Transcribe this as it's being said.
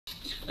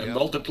and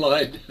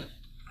multiplied.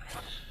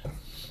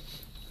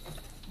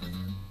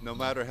 No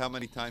matter how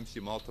many times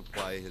you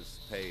multiply his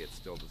pay, it's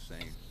still the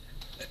same.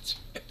 That's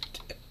right.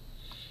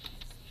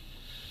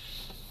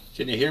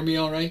 Can you hear me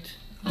all right?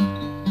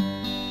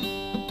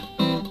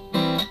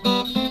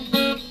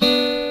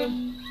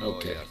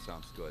 Okay. Yeah,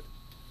 sounds good.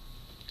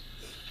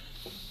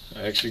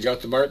 I actually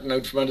got the Martin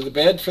out from under the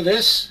bed for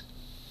this.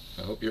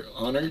 I hope you're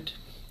honored.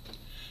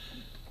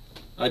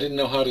 I didn't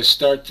know how to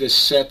start this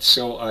set,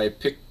 so I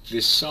picked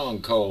this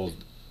song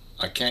called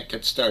I Can't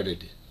Get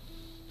Started.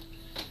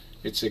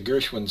 It's a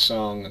Gershwin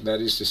song,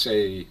 that is to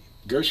say,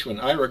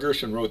 Ira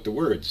Gershwin wrote the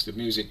words. The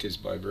music is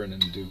by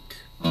Vernon Duke.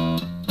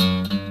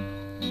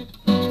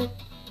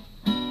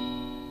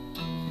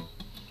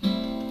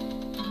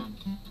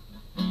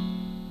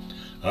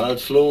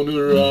 I've flown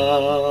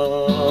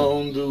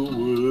around the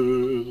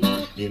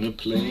world in a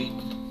plane.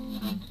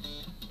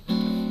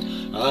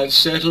 I've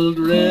settled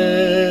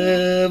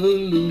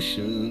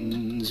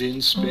revolutions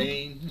in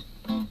Spain.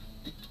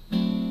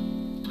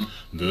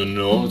 The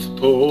North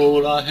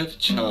Pole I have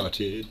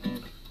charted,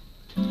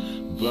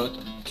 but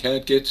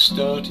can't get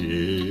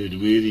started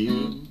with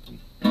you.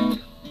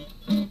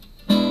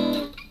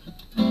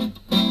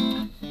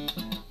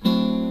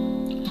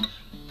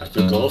 At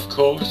the golf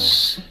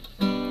course,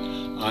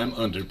 I'm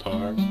under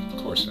par,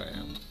 of course I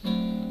am.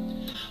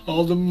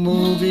 All the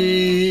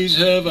movies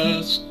have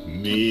asked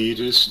me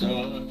to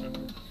star.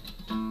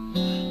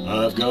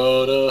 I've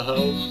got a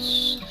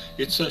house,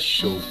 it's a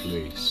show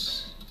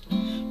place,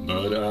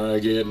 but I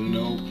get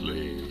no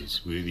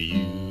place with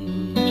you.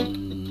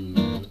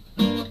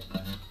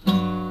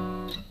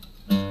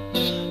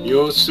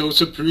 You're so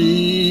supreme,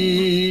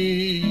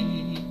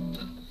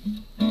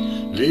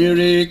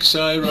 lyrics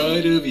I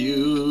write of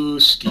you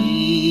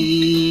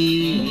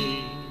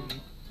scheme.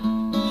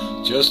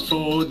 Just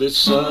for the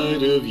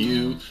sight of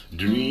you,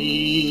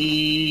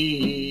 dream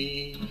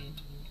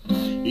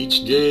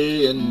each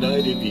day and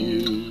night of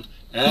you.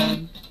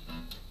 And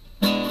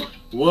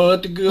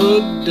what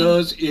good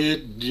does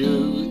it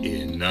do?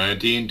 In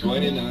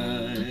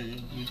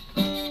 1929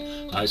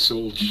 I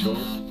sold short.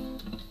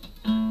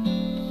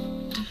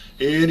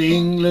 In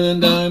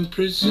England I'm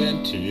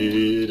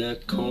presented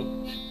at court.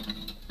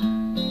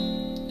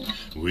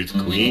 With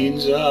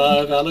queens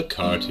I've a la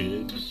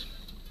carted,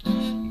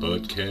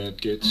 but can't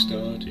get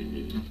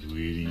started with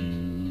you.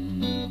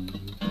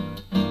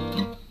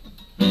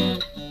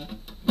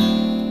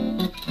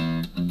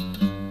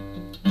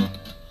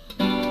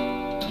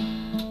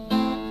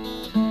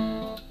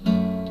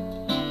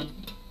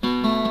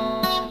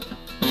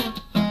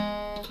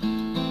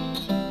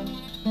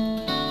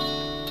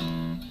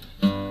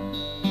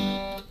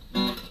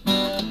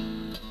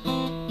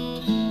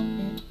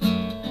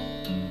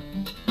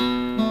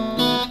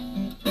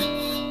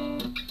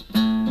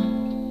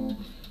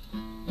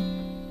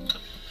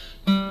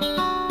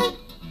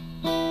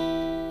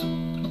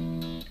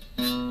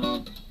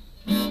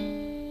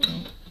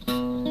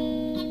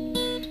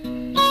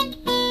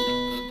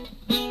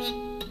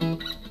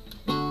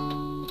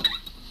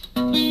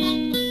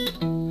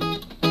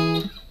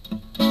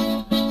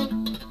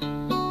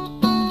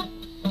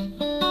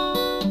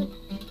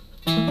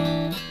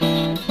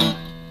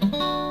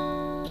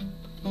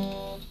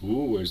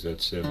 Where's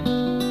that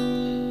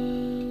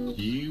 7?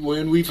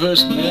 When we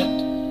first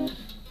met,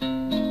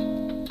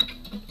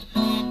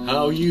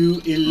 how you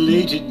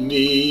elated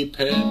me,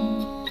 pet.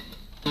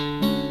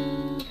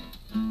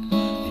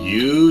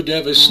 You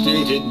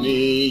devastated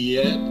me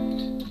yet.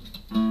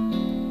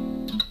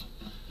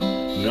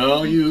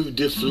 Now you've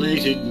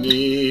deflated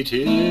me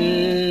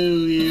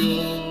till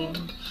you're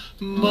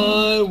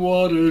my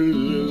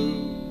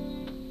Waterloo.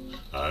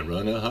 I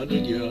run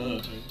 100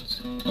 yards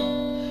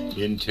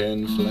in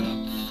 10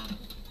 flaps.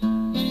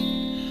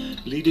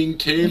 Leading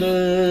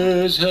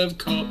tailors have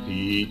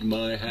copied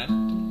my hat.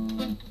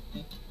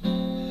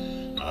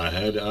 I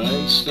had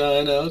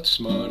Einstein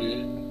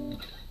outsmarted,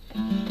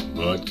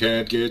 but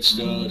can't get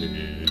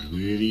started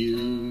with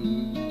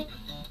you.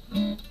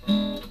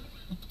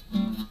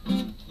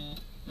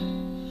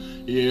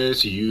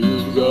 Yes,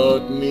 you've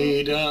got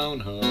me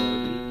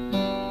downhearted,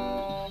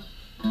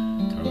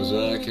 'cause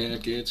I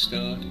can't get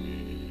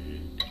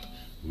started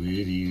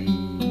with you.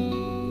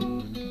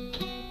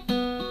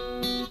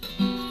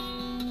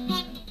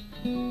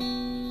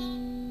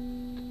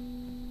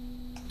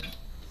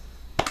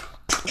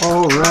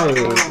 All right,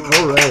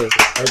 all right.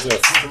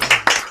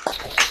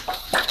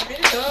 Way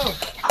to go.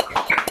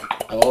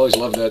 I always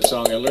loved that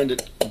song. I learned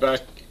it back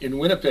in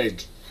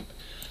Winnipeg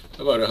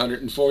about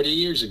 140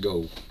 years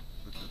ago.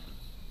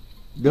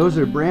 Those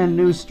are brand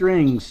new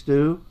strings,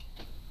 Stu.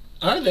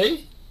 Are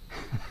they?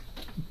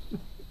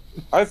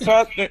 I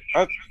thought they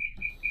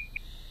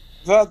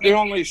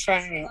only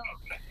sang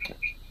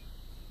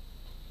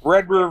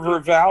Red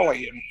River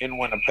Valley in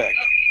Winnipeg.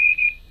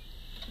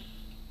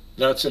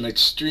 That's an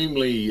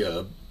extremely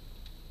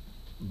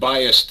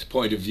biased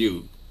point of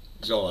view,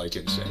 is all I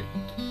can say.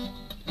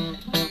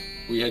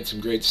 We had some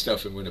great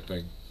stuff in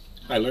Winnipeg.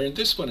 I learned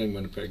this one in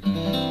Winnipeg.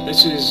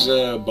 This is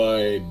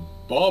by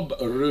Bob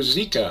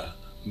Ruzicka,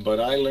 but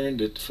I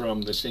learned it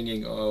from the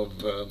singing of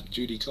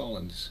Judy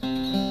Collins.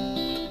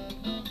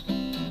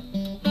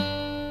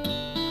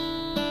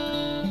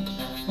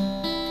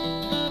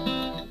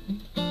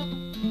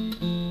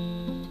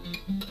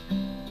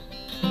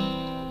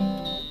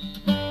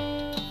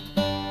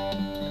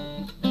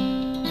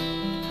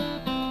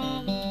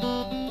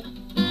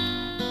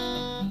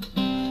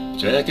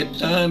 Jack of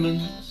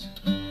diamonds,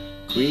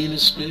 queen of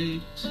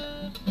spades,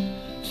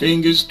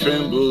 fingers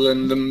tremble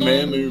and the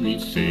memory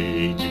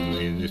fades, and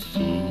when the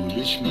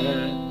foolish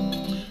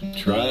man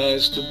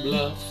tries to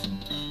bluff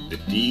the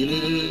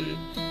dealer,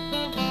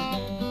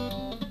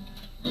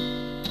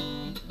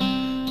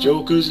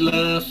 jokers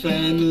laugh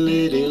and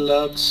Lady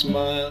Luck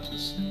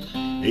smiles.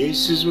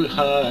 Aces were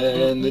high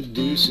and the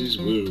deuces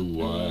were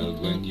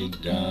wild. When you're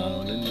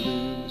down and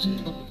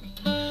losing,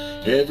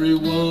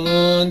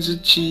 everyone's a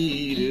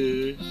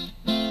cheater.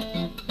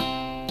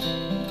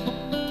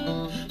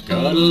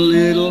 Got a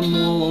little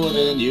more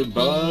than you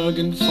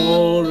bargained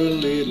for, a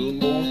little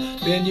more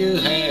than you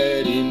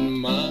had in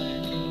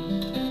mind.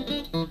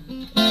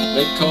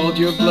 They called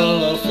your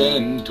bluff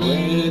and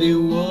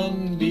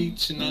 21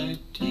 beats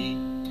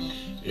 19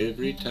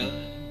 every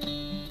time.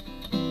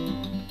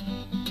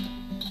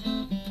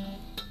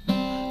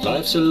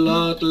 Life's a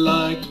lot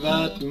like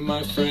that,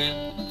 my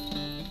friend.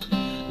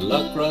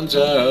 Luck runs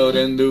out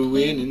and the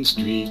winning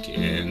streak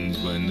ends.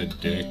 When the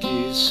deck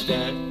is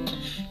stacked,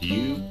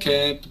 you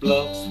can't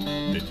bluff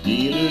the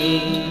dealer.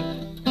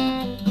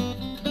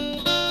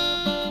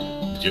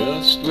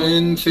 Just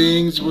when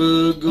things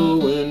were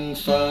going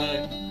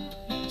fine,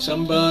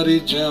 somebody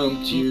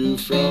jumped you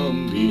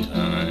from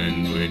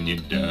behind. When you're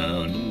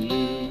down and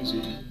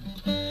losing,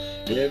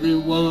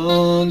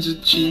 everyone's a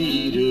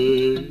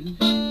cheater.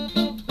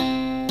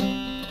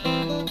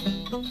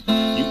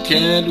 You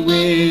can't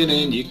win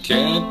and you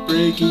can't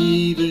break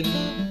even.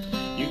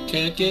 You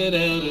can't get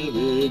out of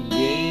the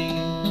game.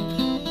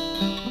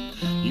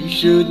 You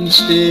shouldn't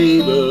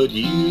stay, but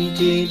you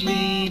can't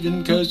leave,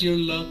 and 'cause your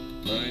luck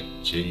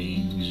might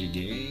change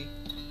again.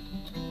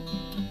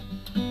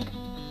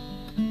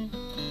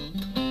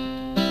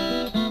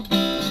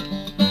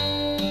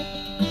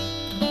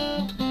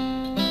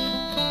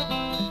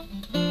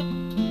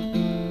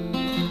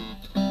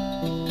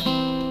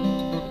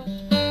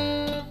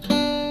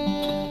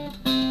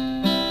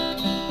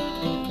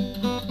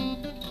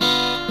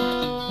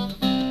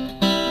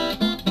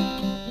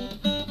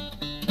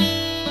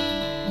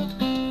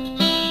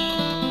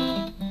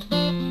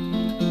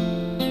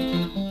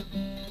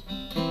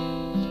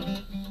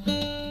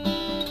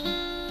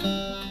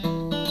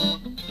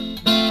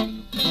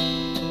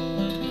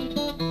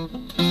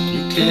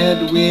 You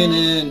can't win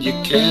and you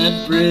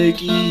can't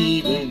break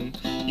even.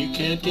 You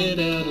can't get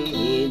out of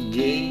the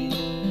game.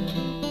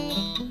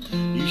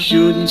 You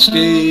shouldn't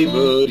stay,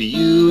 but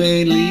you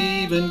ain't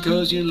leaving,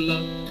 'cause your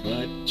luck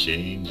might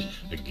change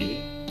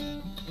again.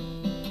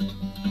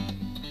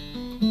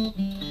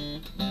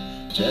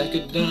 Jack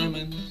of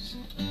diamonds,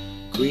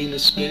 queen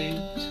of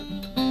spades,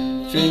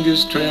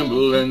 fingers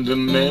tremble and the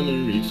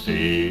memory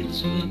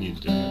fades when you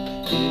die.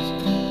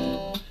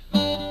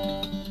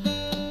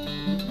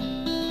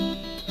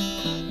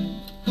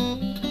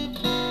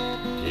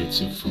 It's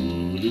a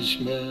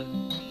foolish man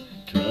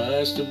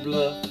tries to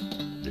bluff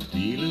the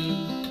dealer.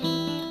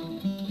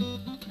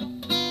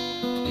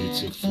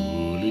 It's a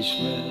foolish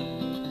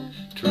man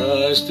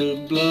tries to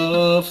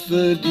bluff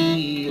the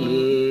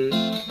dealer.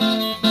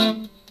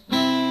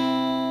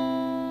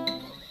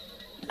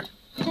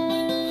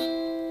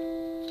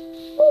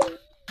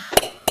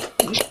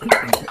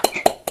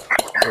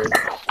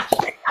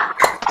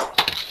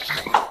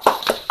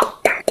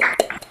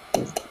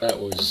 That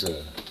was,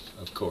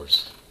 of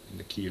course, in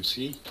the key of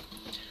C.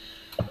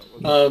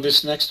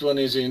 This next one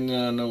is in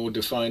no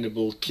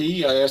definable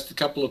key. I asked a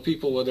couple of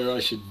people whether I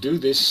should do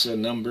this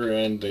number,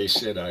 and they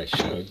said I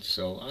should,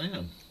 so I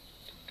am.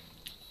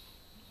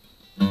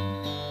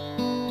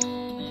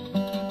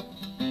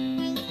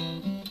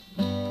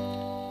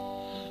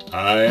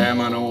 I am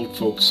an old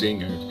folk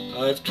singer.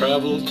 I've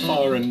traveled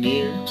far and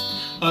near.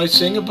 I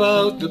sing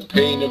about the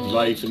pain of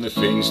life and the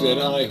things that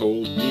I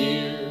hold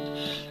dear.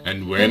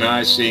 And when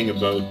I sing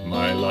about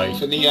my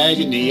life and the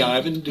agony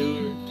I've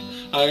endured,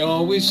 I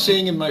always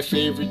sing in my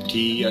favorite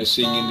key. I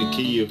sing in the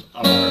key of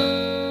R.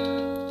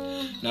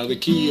 Now the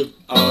key of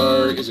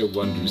R is a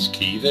wondrous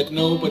key that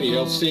nobody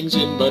else sings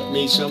in but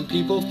me. Some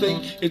people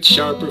think it's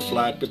sharp or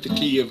flat, but the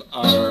key of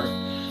R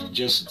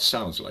just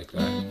sounds like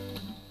that.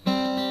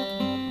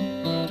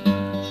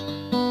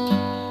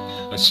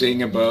 I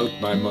sing about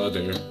my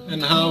mother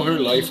and how her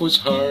life was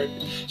hard.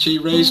 She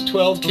raised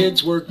 12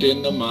 kids, worked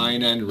in the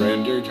mine, and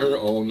rendered her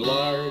own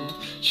lard.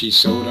 She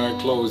sewed our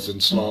clothes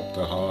and slopped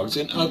the hogs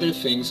and other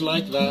things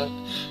like that.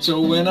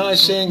 So when I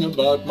sing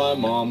about my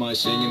mom, I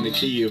sing in the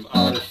key of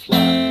R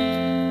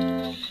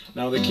flat.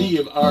 Now the key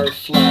of R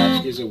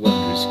flat is a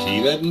wondrous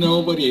key that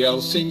nobody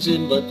else sings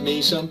in but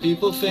me. Some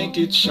people think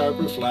it's sharp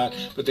or flat,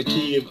 but the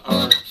key of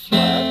R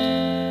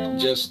flat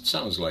just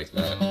sounds like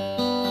that.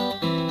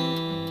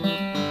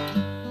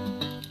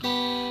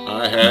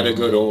 I had a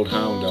good old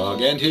hound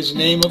dog, and his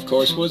name of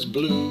course was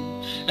Blue.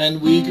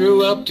 And we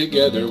grew up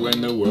together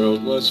when the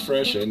world was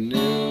fresh and new.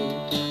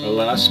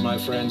 Alas, my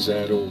friends,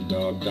 that old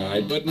dog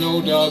died, but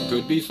no dog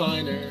could be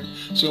finer.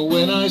 So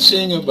when I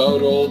sing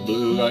about old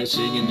Blue, I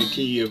sing in the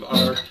key of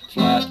R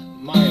flat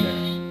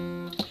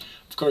minor.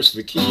 Of course,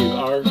 the key of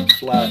R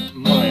flat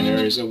minor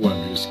is a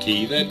wondrous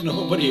key that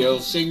nobody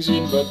else sings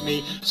in but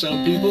me.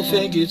 Some people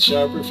think it's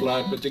sharp or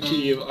flat, but the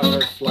key of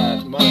R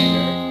flat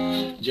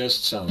minor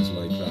just sounds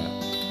like that.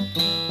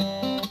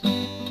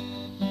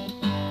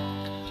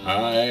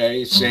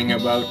 I sing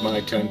about my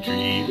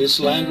country, this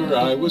land where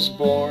I was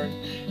born.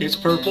 Its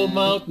purple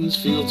mountains,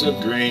 fields of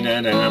grain,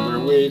 and amber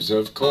waves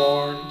of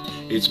corn.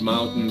 Its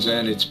mountains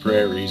and its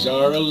prairies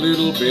are a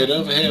little bit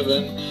of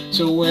heaven.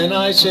 So when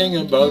I sing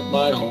about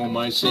my home,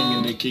 I sing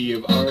in the key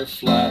of R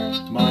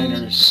flat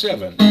minor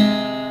 7.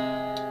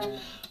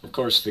 Of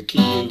course, the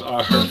key of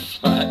R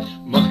flat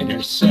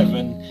minor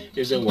 7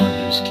 is a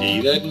wondrous key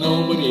that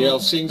nobody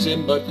else sings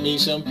in but me.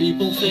 Some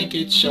people think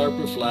it's sharp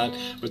or flat,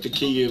 but the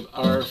key of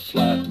R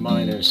flat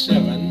minor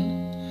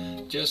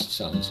 7 just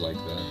sounds like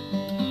that.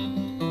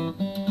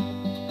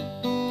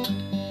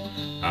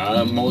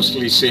 I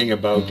mostly sing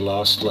about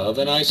lost love,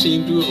 and I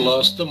seem to have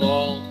lost them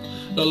all.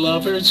 The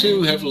lovers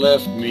who have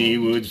left me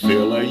would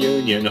fill a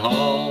union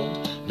hall.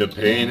 The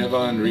pain of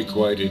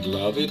unrequited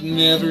love, it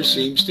never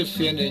seems to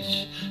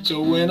finish.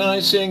 So when I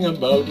sing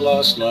about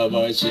lost love,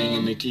 I sing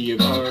in the key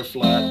of R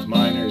flat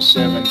minor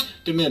 7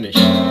 diminished.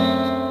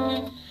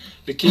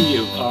 The key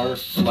of R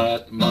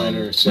flat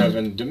minor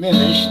 7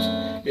 diminished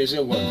is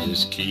a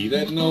wondrous key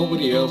that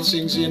nobody else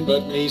sings in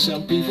but me.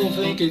 Some people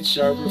think it's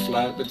sharp or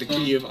flat, but the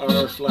key of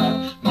R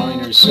flat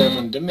minor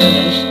 7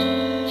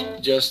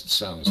 diminished just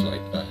sounds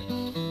like that.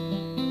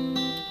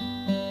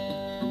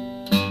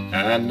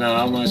 And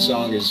now my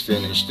song is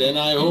finished, and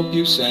I hope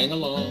you sang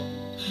along,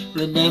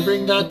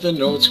 remembering that the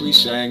notes we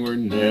sang were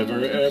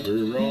never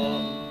ever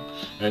wrong.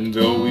 And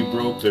though we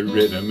broke the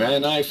rhythm,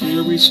 and I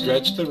fear we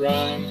stretched the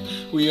rhyme,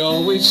 we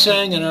always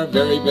sang in our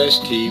very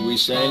best key. We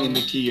sang in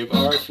the key of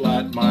R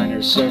flat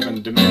minor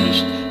 7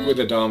 diminished with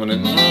a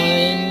dominant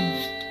 9.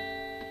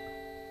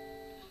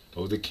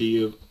 Oh, the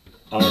key of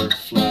R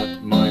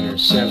flat minor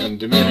 7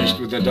 diminished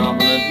with a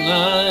dominant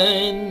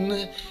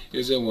 9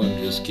 is a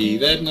wondrous key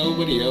that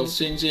nobody else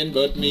sings in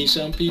but me.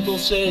 Some people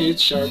say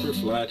it's sharp or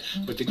flat,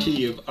 but the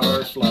key of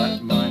R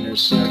flat minor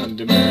 7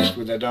 diminished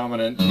with a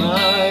dominant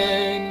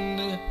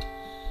 9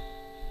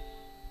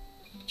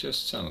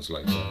 just sounds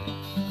like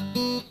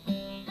that.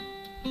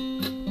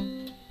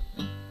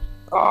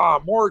 Ah,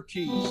 more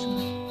keys.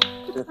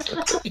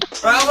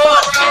 Bravo!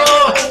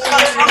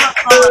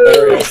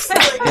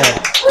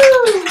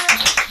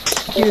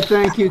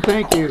 Thank you,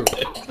 thank you.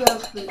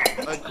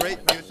 Great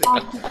music.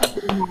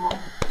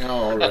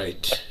 All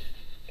right.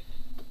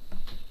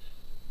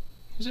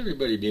 Is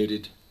everybody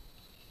muted?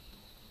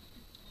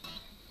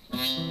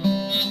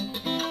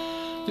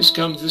 This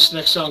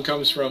next song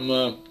comes from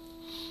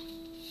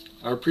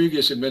our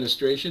previous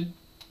administration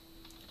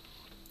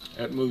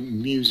at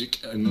Music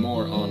and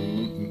More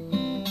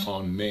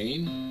on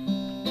Main.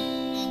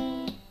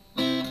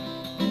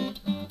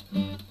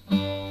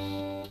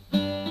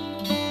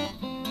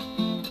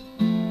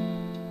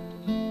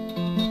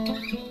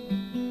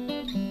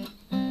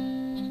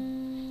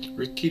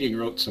 Rick Keating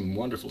wrote some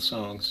wonderful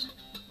songs.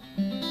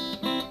 He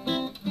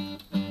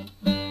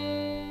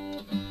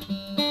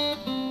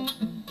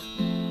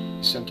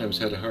sometimes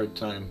had a hard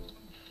time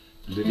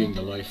living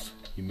the life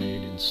he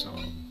made in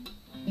song.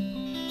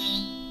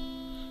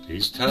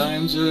 These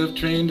times have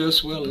trained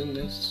us well in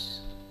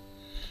this.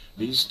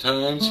 These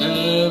times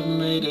have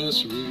made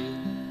us real.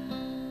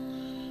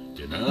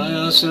 Deny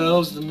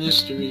ourselves the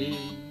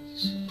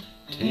mysteries,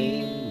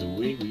 tame the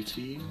way we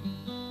feel.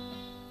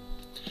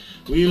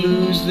 We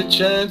lose the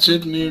chance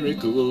at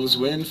miracles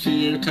when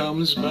fear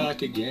comes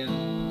back again.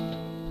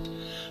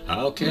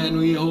 How can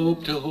we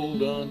hope to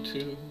hold on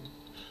to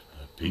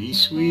a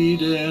peace we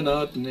dare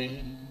not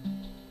name?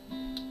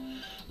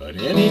 But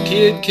any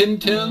kid can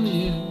tell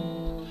you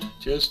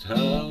just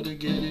how to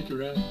get it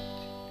right.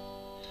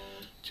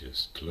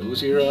 Just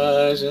close your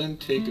eyes and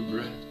take a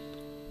breath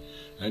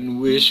and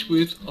wish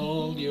with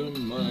all your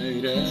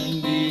might,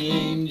 and the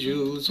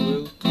angels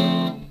will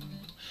come,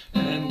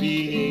 and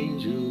the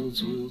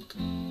angels will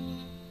come.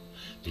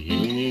 The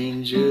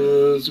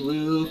angels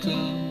will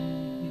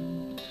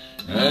come,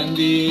 and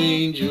the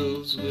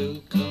angels will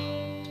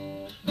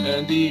come,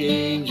 and the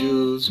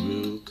angels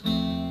will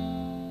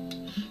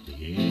come.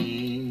 The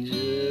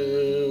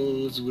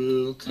angels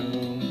will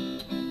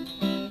come.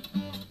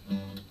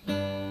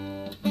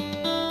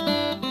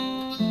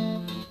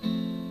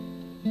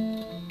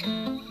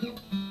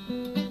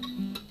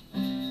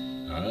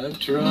 I've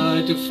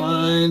tried to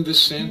find the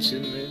sense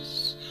in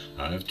this.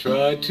 I've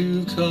tried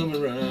to come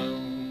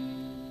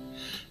around,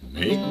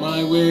 make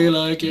my way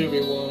like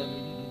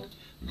everyone,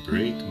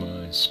 break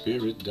my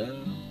spirit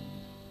down.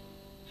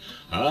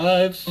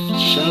 I've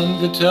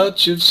shunned the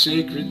touch of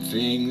sacred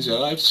things.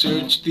 I've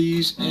searched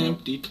these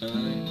empty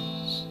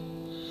times.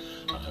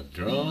 I've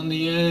drawn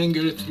the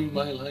anger through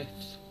my life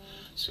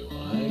so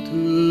I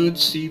could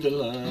see the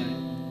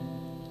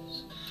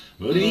lines.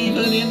 But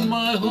even in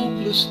my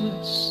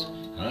hopelessness,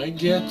 I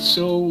get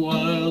so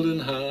wild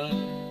and high,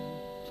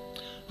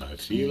 I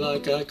feel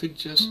like I could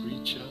just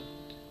reach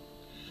out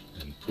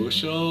and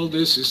push all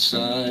this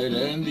aside,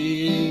 and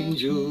the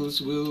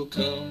angels will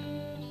come,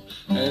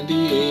 and the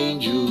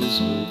angels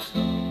will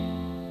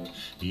come,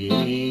 the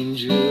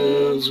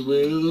angels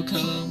will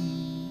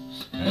come,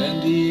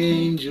 and the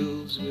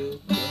angels will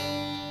come,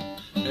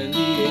 and the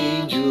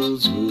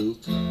angels will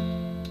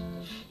come,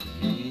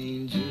 the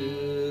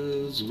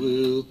angels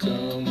will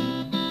come.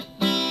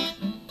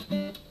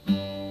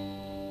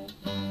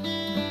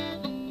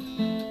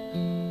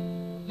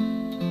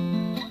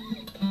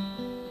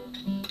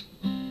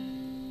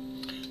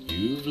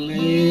 You've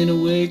lain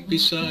awake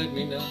beside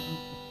me now,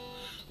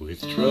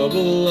 with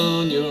trouble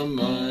on your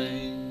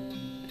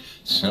mind,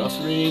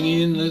 suffering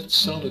in that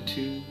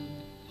solitude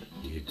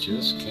you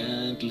just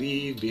can't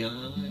leave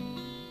behind.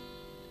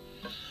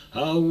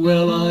 How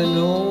well I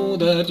know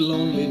that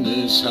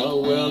loneliness, how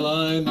well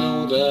I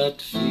know that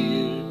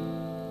fear,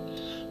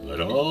 but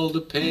all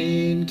the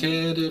pain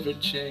can't ever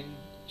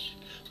change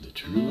the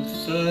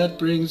truth that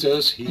brings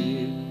us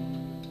here.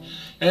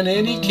 And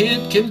any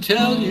kid can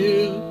tell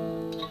you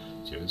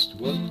just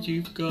what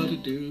you've got to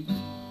do.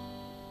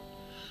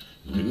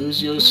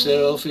 Lose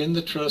yourself in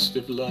the trust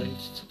of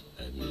light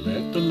and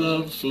let the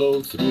love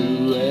flow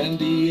through, and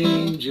the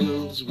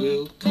angels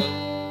will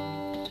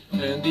come,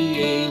 and the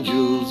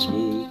angels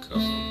will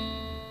come,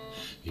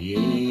 the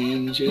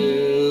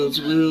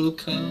angels will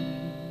come,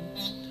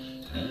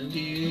 and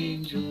the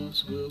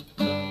angels will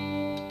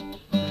come,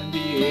 and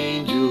the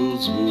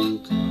angels will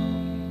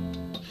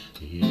come,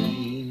 the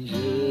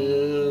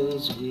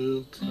angels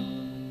will come.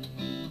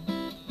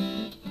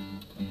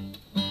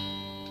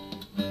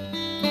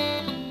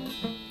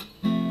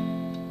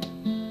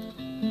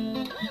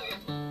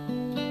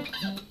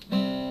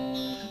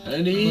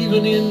 And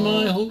even in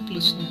my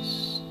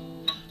hopelessness,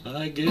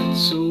 I get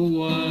so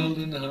wild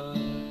and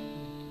high,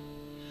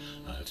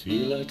 I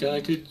feel like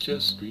I could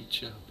just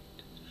reach out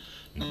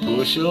and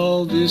push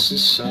all this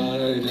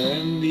aside,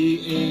 and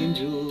the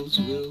angels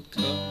will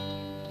come,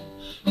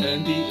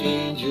 and the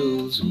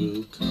angels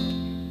will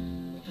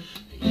come,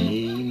 the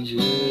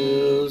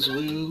angels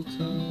will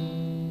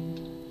come,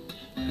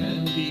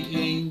 and the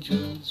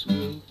angels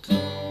will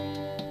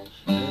come,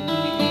 and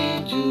the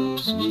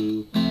angels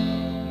will come.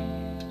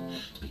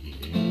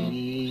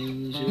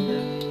 Angels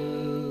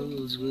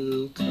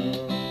will come.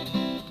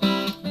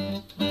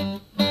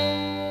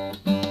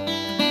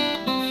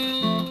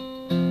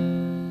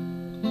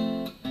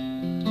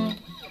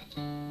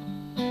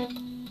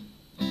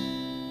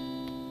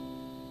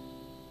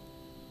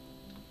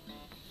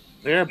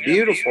 They're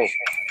beautiful.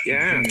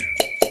 Yeah.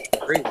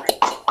 Great.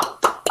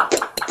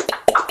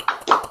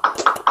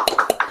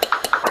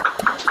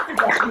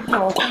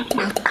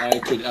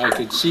 I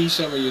could see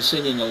some of you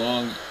singing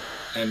along,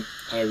 and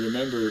I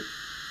remember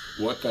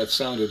what that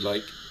sounded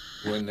like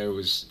when there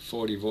was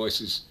 40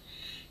 voices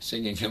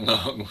singing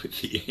along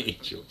with the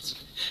angels.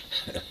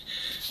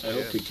 I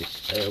hope we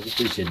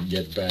can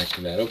get back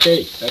to that.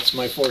 Okay, that's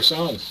my 4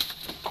 songs.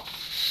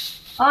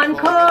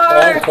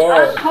 Encore!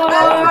 Encore!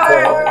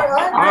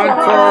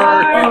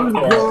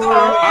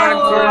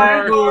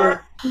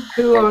 Encore!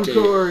 2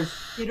 encores.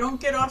 You don't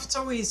get off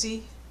so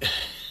easy.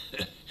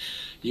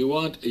 You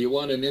want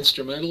an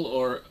instrumental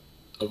or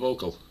a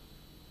vocal?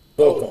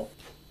 Vocal.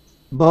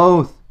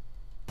 Both.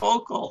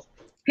 Vocal.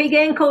 Pig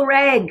ankle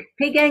rag.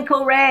 Pig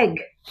ankle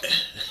rag.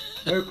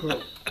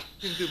 Vocal.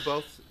 You can do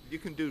both. You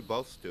can do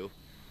both, Stu.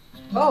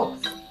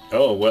 Both.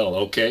 Oh well,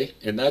 okay.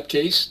 In that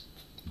case,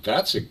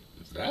 that's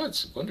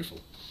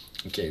wonderful.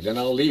 Okay, then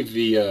I'll leave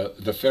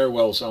the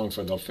farewell song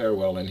for the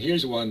farewell, and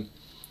here's one.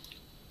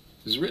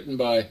 It was written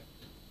by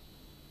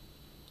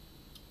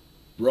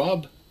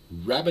Rob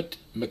Rabbit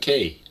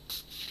McKay,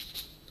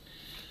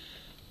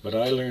 but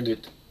I learned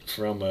it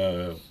from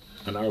an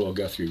Arlo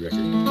Guthrie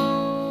record.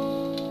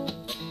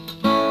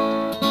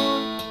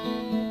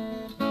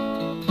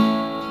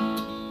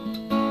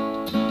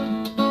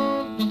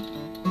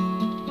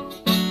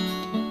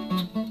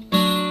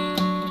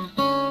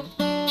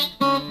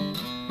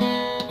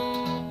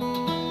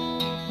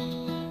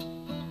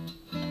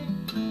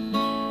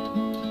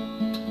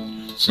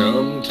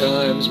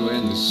 Sometimes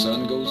when the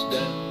sun goes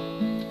down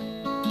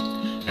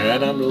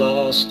and I'm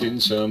lost in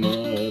some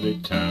other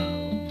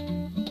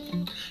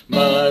town,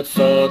 my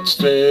thoughts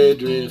they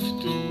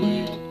drift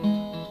away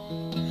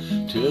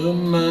to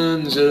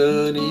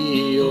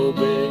Manzanillo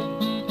Bay.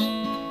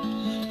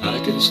 I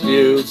can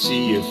still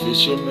see a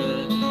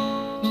fisherman,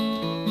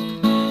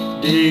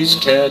 day's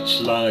catch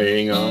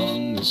lying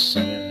on the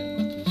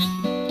sand,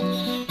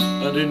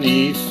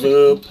 underneath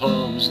the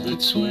palms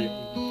that sway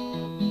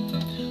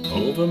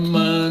over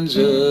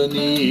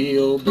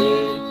Manzanillo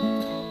Bay.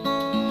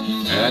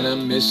 And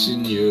I'm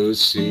missing your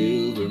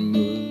silver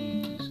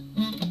moons,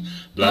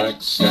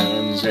 black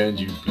sands and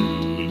your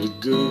blue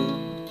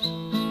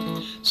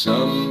lagoons.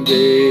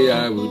 Someday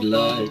I would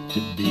like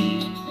to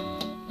be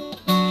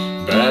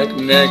back back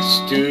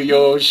next to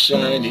your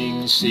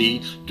shining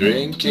sea,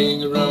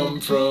 drinking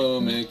rum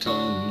from a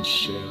conch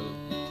shell,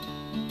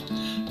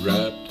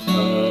 wrapped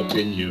up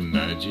in your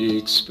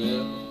magic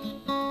spell.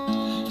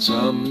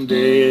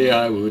 Someday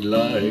I would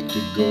like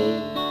to go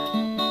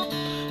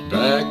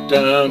back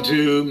down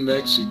to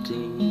Mexico.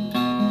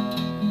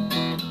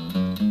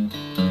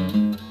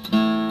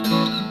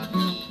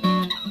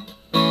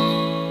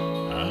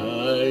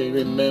 I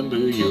remember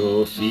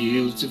your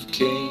fields of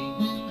cane,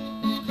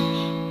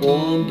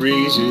 warm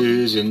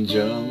breezes and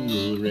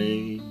jungle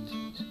rains,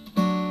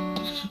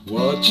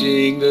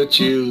 watching the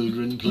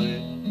children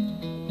play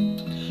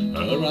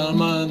around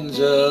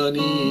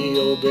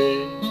Manzanillo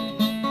Bay.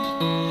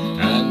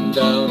 And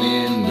down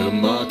in the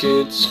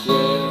market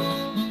square,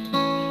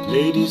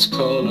 ladies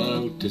call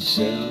out to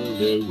sell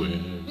their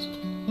wares.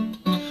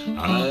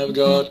 I've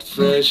got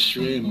fresh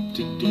shrimp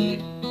today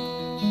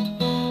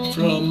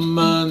from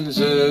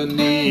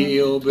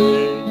Manzanillo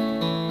Bay,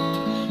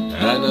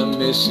 and I'm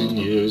missing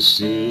your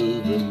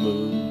silver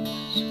moons,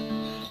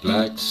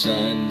 black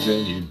sands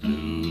and your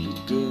blue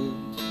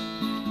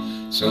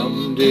lagoon.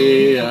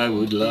 Someday I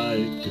would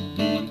like to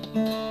be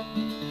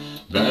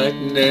back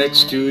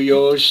next to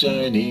your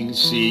shining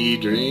sea,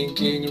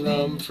 drinking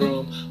rum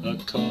from a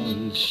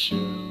conch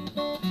shell,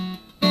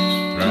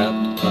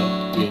 wrapped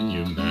up in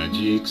your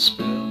magic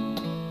spell.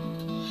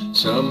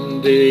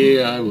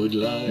 Someday I would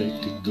like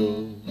to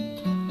go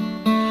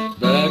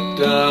back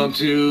down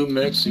to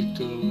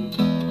Mexico.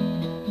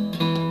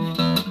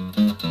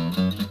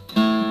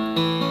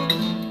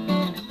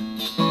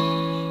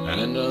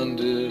 And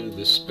under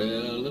the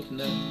spell of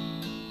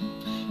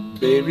night,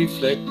 bay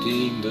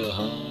reflecting the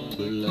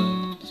harbor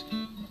lights,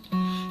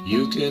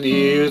 you can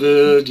hear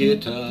the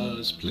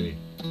guitars play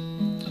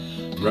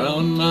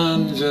round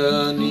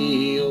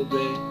Manzanillo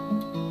Bay.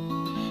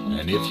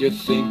 And if you're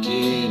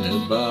thinking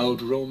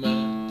about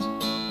romance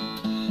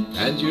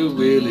and you're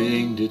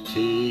willing to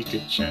take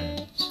a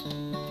chance,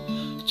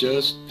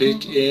 just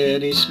pick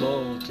any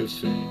small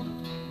cafe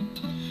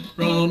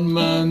round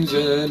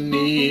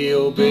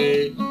Manzanillo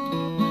Bay.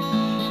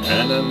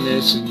 And I'm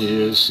missing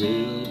your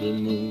silver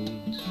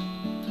moons,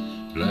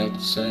 black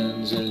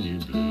sands and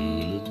your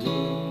blue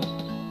lagoon.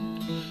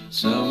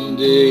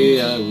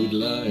 Someday I would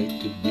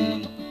like to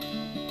be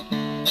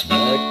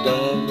back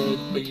down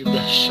at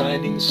the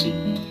shining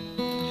sea,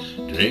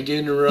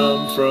 drinking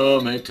rum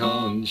from a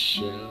conch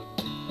shell,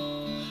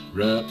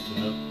 wrapped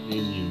up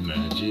in your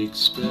magic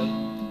spell.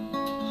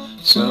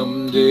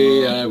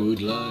 Someday I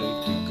would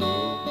like to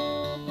go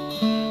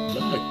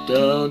back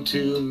down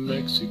to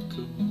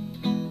Mexico.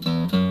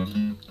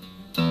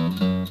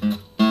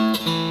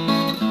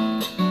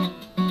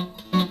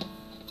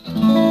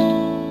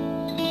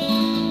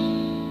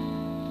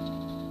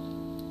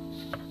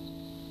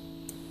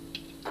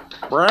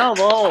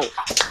 Bravo.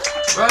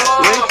 Bravo!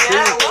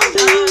 Yeah, well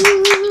done.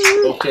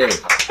 Okay.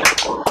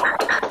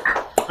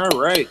 All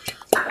right.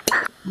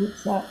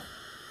 What's that?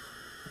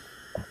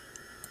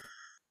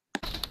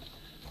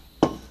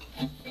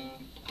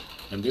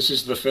 And this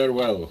is the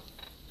farewell.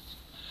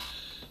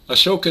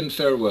 Ashokan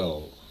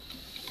farewell.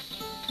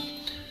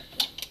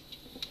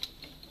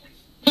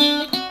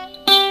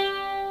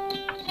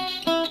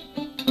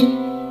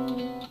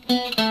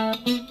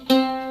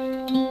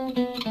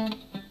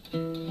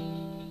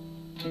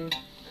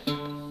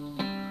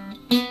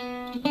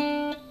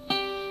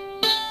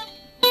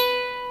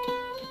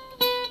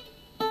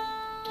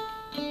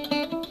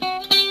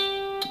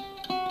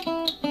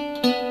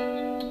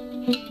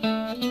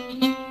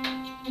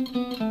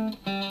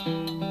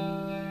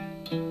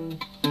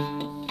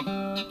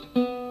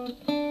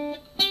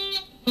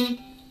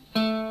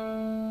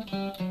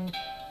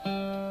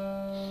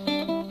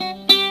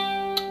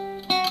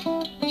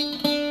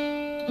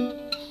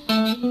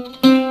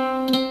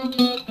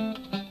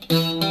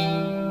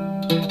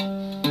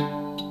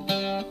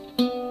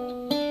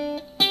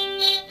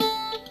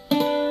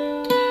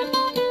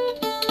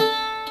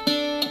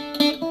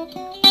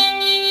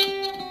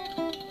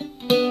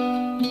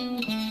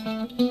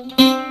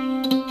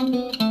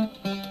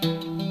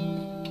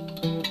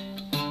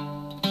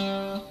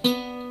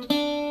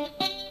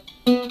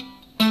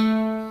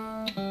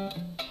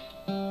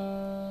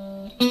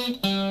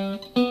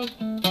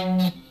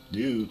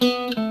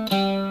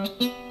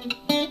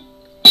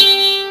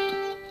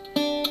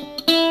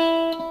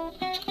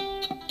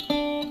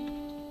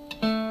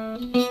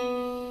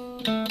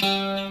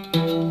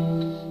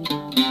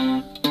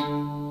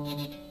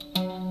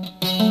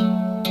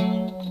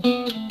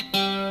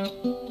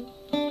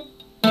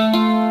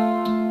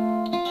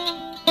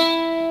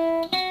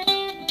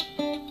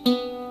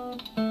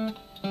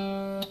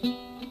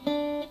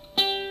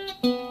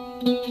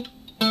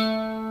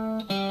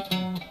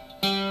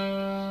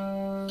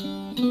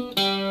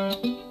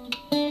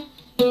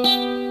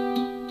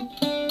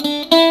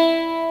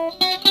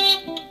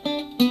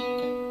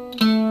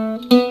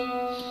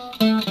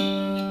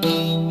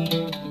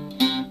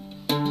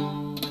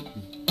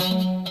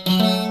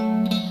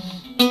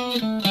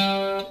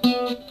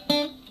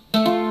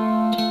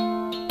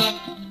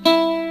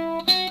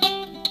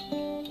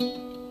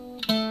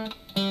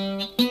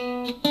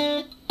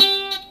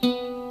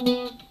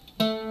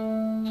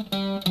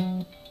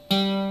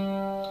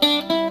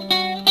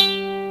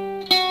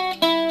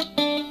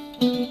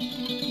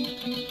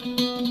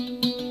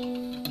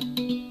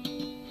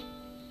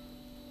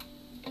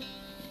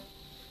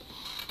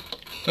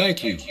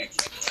 Thank you.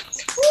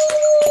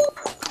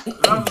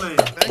 Lovely.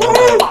 Thank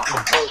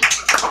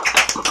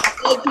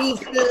you,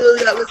 Stoo.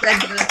 That was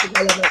fantastic.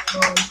 I love that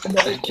song.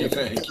 Thank you,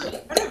 thank you.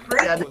 What a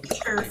great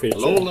picture.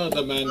 Lola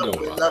the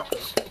Mandola.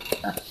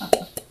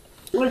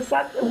 What's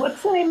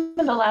the name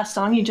of the last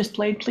song you just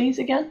played, please,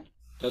 again?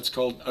 That's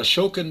called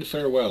Ashokan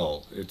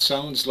Farewell. It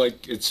sounds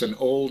like it's an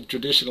old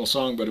traditional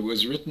song, but it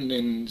was written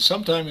in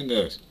sometime in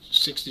the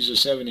 60s or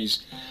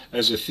 70s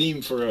as a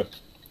theme for a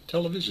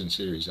television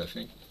series, I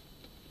think.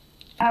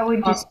 How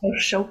would you spell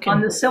Shokin? On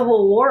the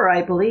Civil War,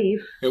 I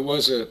believe. It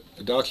was a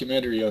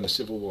documentary on the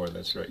Civil War,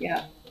 that's right.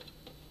 Yeah.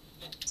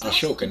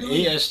 Ashokan,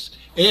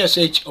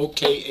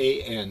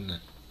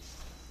 A-S-H-O-K-A-N.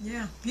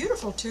 Yeah,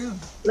 beautiful tune.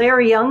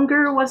 Larry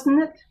Younger,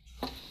 wasn't it?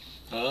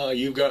 Ah,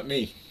 you got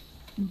me.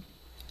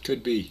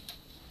 Could be.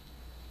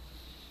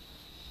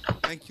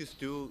 Thank you,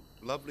 Stu.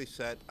 Lovely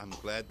set. I'm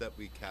glad that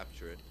we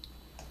captured it.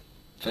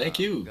 Thank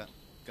you.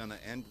 Gonna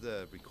end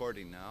the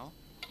recording now.